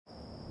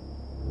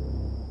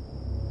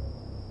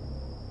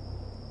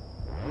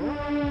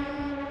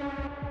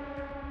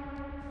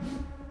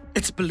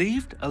It's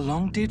believed a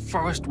long-dead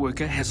forest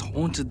worker has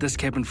haunted this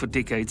cabin for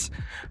decades.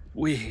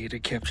 We're here to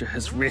capture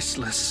his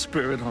restless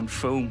spirit on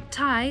film.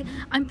 Ty,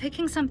 I'm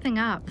picking something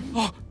up.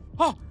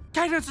 Oh,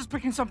 Cadence is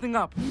picking something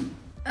up.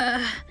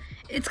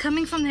 It's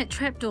coming from that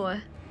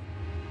trapdoor.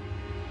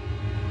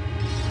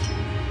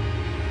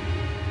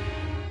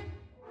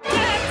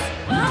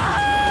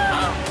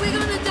 We're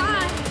gonna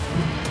die!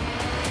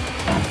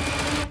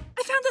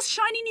 I found this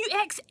shiny new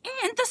axe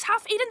and this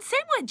half-eaten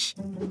sandwich.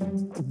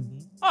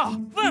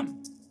 Oh,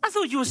 them! I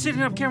thought you were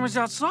setting up cameras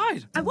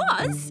outside. I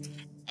was,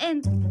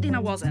 and then I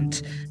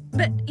wasn't.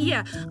 But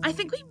yeah, I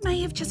think we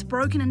may have just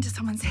broken into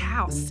someone's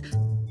house.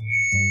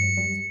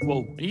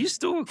 Whoa, are you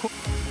still recording?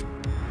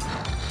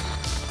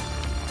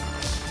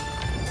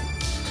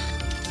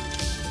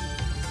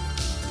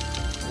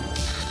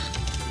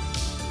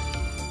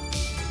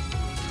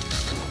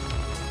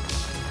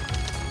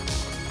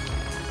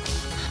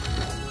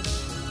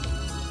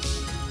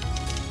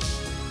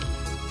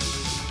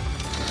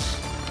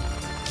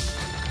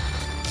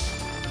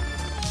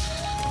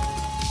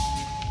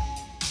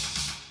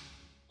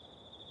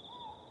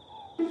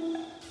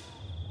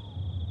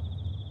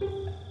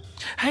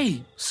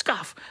 Hey,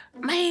 Scuff,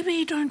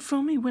 maybe don't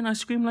film me when I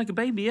scream like a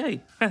baby,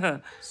 eh?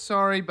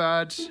 Sorry,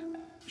 bud.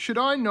 Should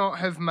I not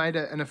have made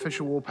it an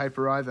official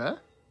wallpaper either?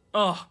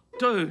 Oh,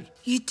 dude.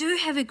 You do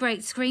have a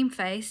great scream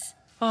face.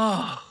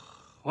 Oh,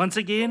 once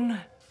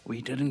again,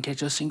 we didn't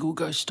catch a single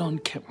ghost on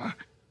camera.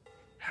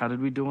 How did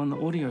we do on the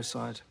audio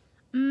side?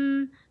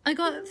 I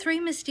got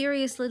 3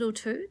 mysterious little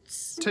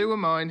toots. 2 are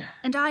mine.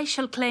 And I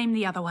shall claim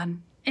the other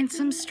one. And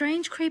some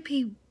strange,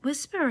 creepy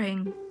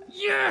whispering.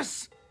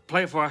 Yes!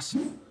 Play it for us.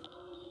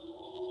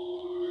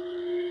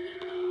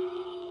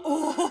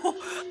 Oh,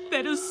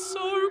 that is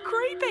so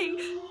creepy.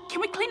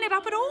 Can we clean it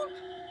up at all?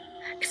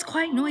 It's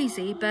quite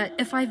noisy, but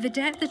if I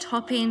adapt the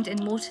top end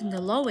and Morton the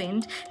low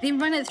end, then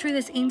run it through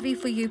this Envy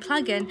for You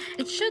plugin,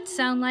 it should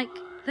sound like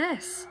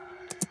this.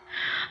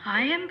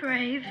 I am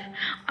brave.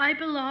 I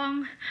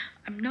belong.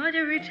 I'm not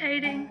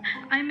irritating.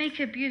 I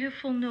make a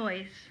beautiful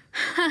noise.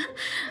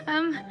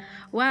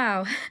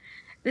 Wow.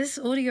 This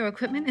audio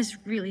equipment is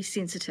really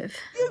sensitive.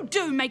 You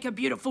do make a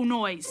beautiful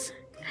noise.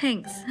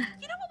 Thanks.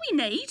 You know what we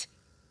need?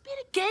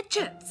 Better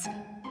gadgets.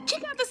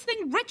 Check out this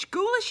thing Rich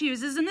Ghoulish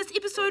uses in this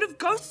episode of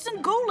Ghosts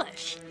and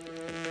Ghoulish.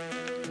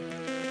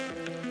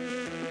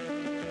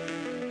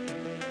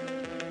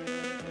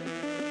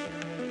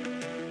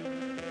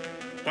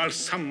 While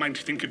some might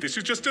think this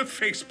is just a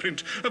face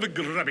print of a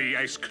grubby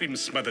ice cream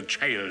smothered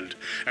child,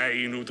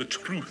 I know the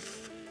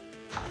truth.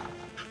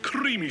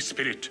 Creamy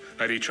spirit,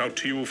 I reach out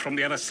to you from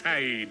the other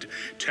side.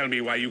 Tell me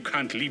why you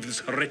can't leave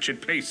this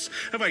wretched place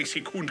of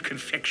icy coon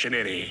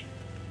confectionery.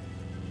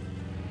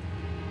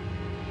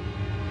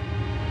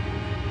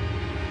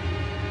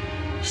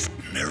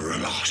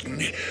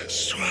 Smiralotni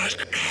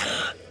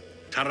Swatkal.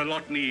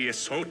 Taralotni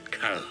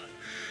Sotkal.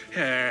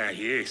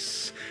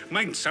 Yes.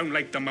 Might sound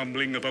like the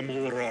mumbling of a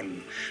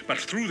moron, but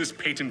through this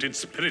patented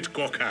spirit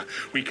gawker,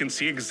 we can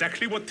see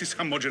exactly what this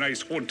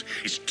homogenized haunt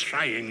is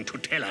trying to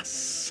tell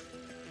us.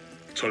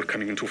 It's all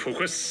coming into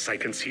focus. I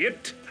can see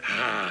it.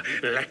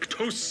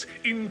 Lactose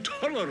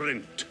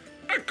intolerant.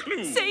 A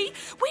clue. See?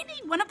 We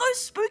need one of those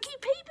spooky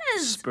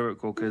peepers. Spirit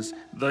Gawkers.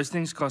 Those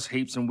things cost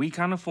heaps and we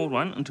can't afford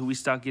one until we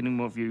start getting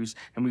more views,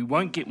 and we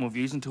won't get more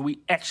views until we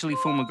actually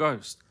film a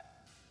ghost.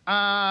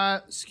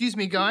 Excuse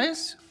me,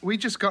 guys. We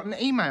just got an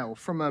email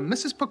from a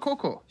Mrs.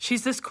 Pakoko.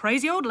 She's this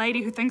crazy old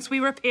lady who thinks we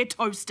repair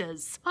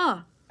toasters.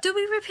 Oh, do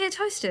we repair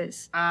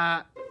toasters?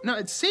 No,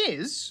 it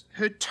says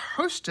her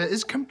toaster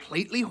is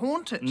completely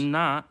haunted.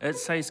 Nah, it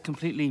says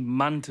completely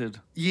munted.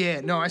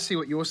 Yeah, no, I see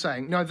what you're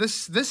saying. No,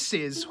 this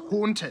says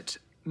haunted,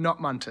 not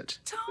munted.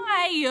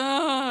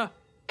 Ty,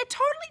 it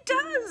totally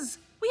does.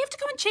 We have to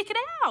go and check it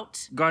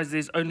out. Guys,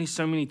 there's only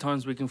so many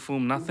times we can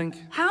film nothing.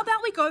 How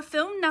about we go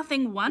film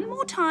nothing one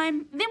more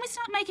time, then we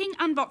start making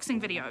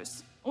unboxing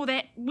videos. Or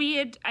that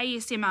weird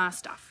ASMR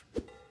stuff.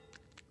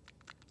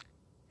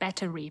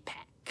 Battery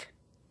pack.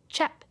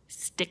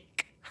 Chapstick.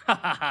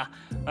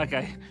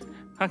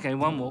 Okay,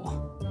 one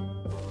more.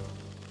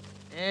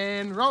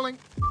 And rolling.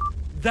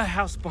 The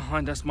house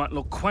behind us might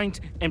look quaint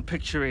and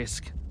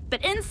picturesque.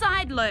 But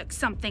inside lurks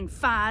something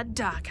far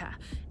darker.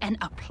 An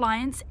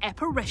appliance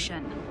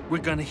apparition.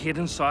 We're gonna head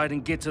inside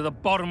and get to the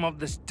bottom of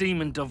this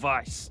demon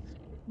device.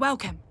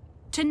 Welcome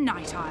to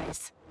Night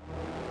Eyes.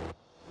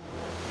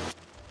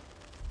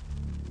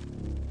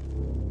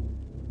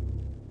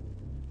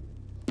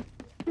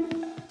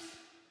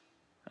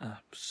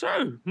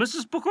 So,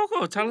 Mrs.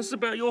 Pakoko, tell us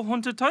about your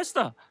haunted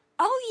toaster.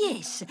 Oh,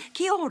 yes.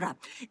 Kia ora.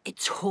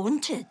 It's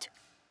haunted.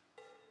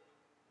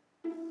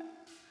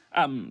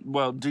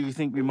 Well, do you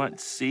think we might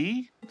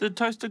see the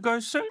toaster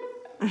ghost soon?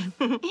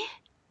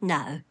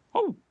 No.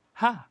 Oh,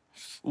 ha.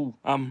 Ooh,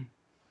 how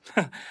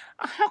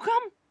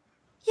come?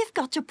 You've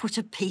got to put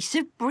a piece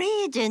of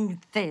bread in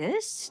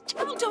first.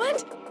 I'll do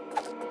it.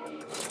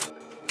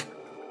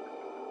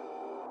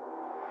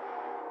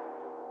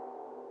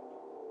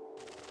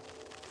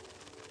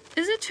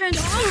 Is it turned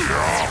on?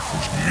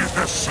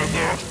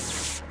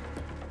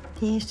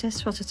 Yes,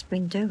 that's what it's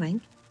been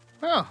doing.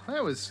 Oh,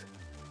 that was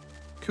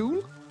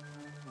cool.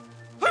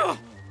 Oh,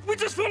 we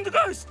just found the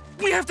ghost.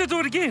 We have to do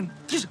it again.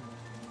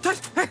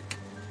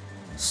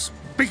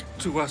 Speak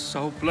to us,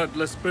 O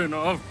bloodless burner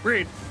of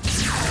bread.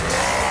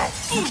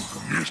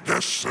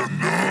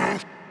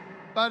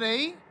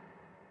 Buddy,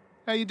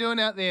 how you doing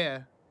out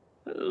there?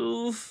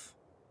 Oof.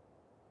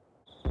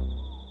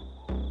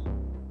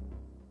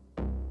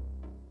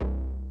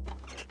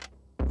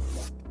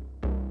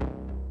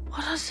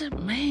 What does it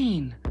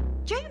mean?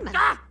 German.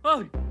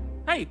 Oh,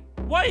 hey,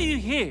 why are you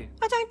here?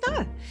 I don't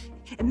know.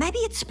 Maybe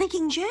it's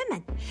speaking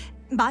German.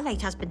 My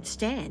late husband,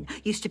 Stan,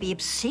 used to be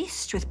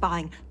obsessed with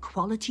buying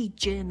quality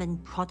German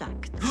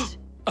products.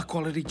 A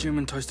quality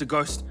German toaster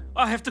ghost.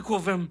 I have to call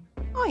Vim.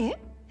 Oh, yeah?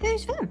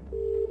 Who's Vim?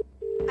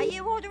 Are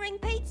you ordering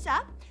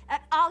pizza?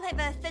 I'll have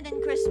a thin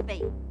and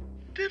crispy.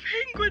 The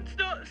penguin's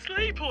not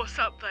asleep or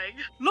something.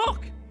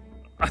 Look!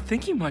 I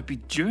think he might be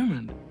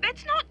German.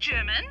 That's not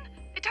German.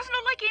 It doesn't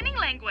look like any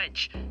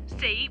language.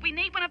 See, we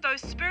need one of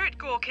those spirit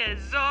gawkers.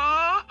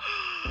 Oh,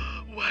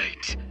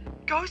 Wait.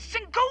 ghosts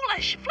and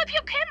ghoulish. Flip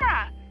your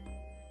camera.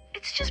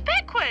 It's just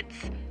backwards.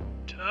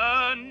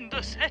 Turn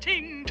the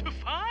setting to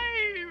 5.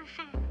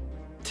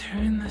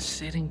 Turn the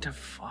setting to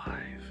 5.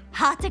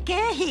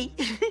 Hartagay.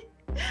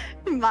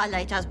 My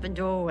late husband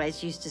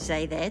always used to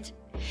say that.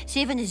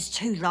 7 is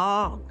too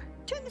long.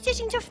 Turn the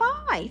setting to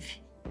 5.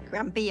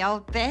 Grumpy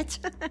old bat.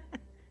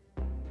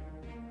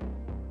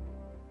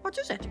 What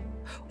is it?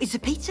 Is the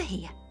pizza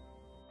here?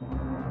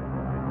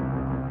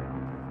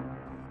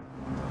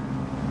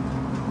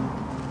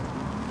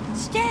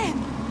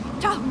 Stan!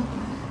 Tom!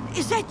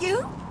 Is that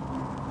you?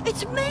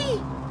 It's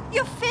me!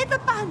 Your feather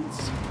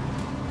buns!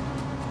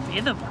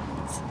 Feather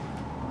buns.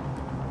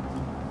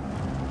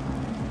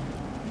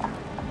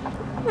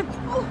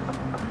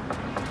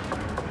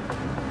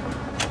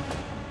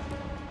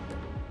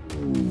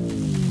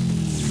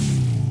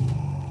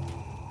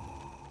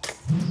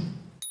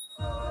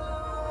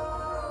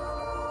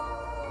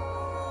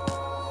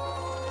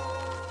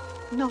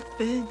 Not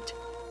burnt.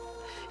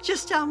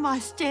 Just how my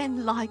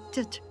Stan liked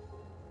it.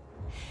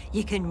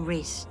 You can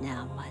rest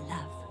now, my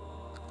love.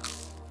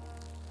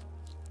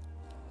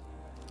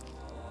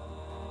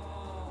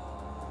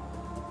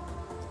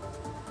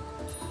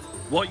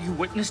 What you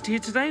witnessed here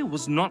today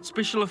was not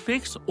special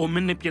effects or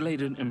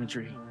manipulated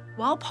imagery.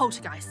 While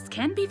poltergeists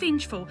can be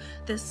vengeful,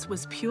 this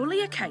was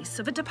purely a case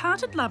of a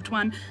departed loved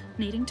one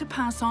needing to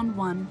pass on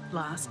one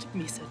last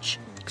message.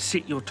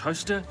 Set your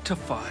toaster to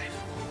 5.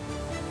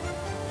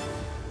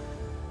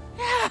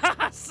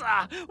 Yes!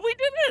 We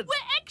did it!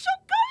 We're actual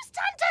ghost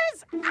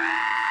hunters!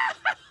 Ah!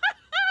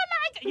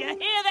 You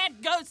hear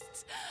that,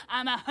 ghosts?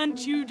 I'ma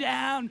hunt you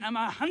down.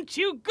 I'ma hunt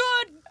you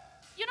good.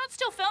 You're not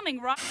still filming,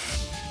 right?